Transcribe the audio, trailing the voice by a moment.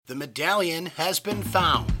The medallion has been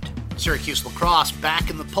found. Syracuse lacrosse back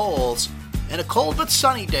in the polls, and a cold but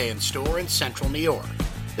sunny day in store in central New York.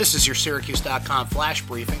 This is your Syracuse.com flash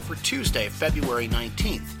briefing for Tuesday, February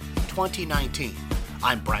 19th, 2019.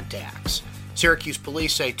 I'm Brent Axe. Syracuse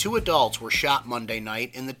police say 2 adults were shot Monday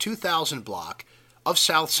night in the 2000 block of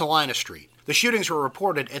South Salina Street. The shootings were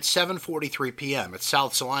reported at 7:43 p.m. at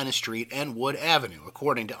South Salina Street and Wood Avenue,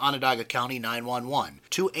 according to Onondaga County 911.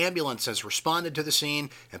 2 ambulances responded to the scene,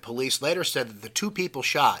 and police later said that the 2 people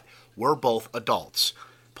shot were both adults.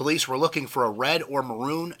 Police were looking for a red or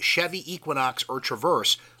maroon Chevy Equinox or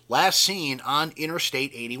Traverse last seen on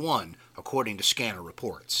Interstate 81, according to scanner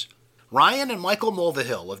reports. Ryan and Michael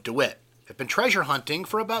Mulvihill of DeWitt have been treasure hunting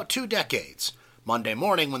for about 2 decades. Monday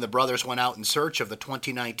morning, when the brothers went out in search of the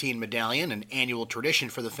 2019 medallion, an annual tradition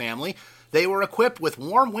for the family, they were equipped with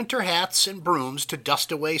warm winter hats and brooms to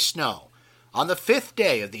dust away snow. On the 5th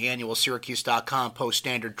day of the annual Syracuse.com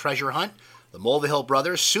Post-Standard treasure hunt, the Mulvihill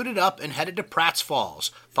brothers suited up and headed to Pratt's Falls,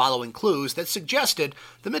 following clues that suggested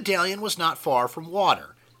the medallion was not far from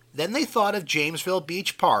water. Then they thought of Jamesville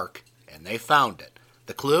Beach Park, and they found it.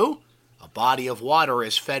 The clue? A body of water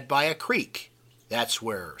is fed by a creek. That's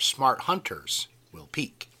where smart hunters will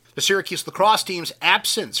peek. The Syracuse lacrosse team's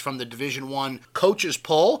absence from the Division I coaches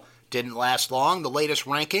poll didn't last long. The latest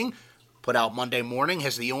ranking, put out Monday morning,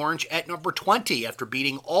 has the Orange at number 20 after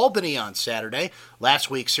beating Albany on Saturday.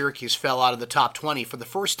 Last week, Syracuse fell out of the top 20 for the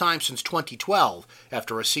first time since 2012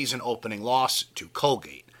 after a season-opening loss to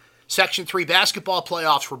Colgate. Section 3 basketball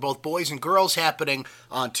playoffs for both boys and girls happening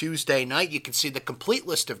on Tuesday night. You can see the complete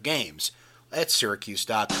list of games at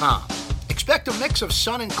Syracuse.com. Expect a mix of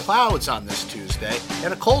sun and clouds on this Tuesday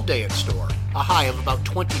and a cold day in store, a high of about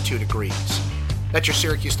 22 degrees. That's your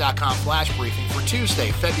Syracuse.com flash briefing for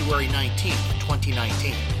Tuesday, February 19th,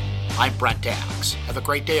 2019. I'm Brent Axe. Have a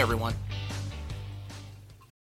great day, everyone.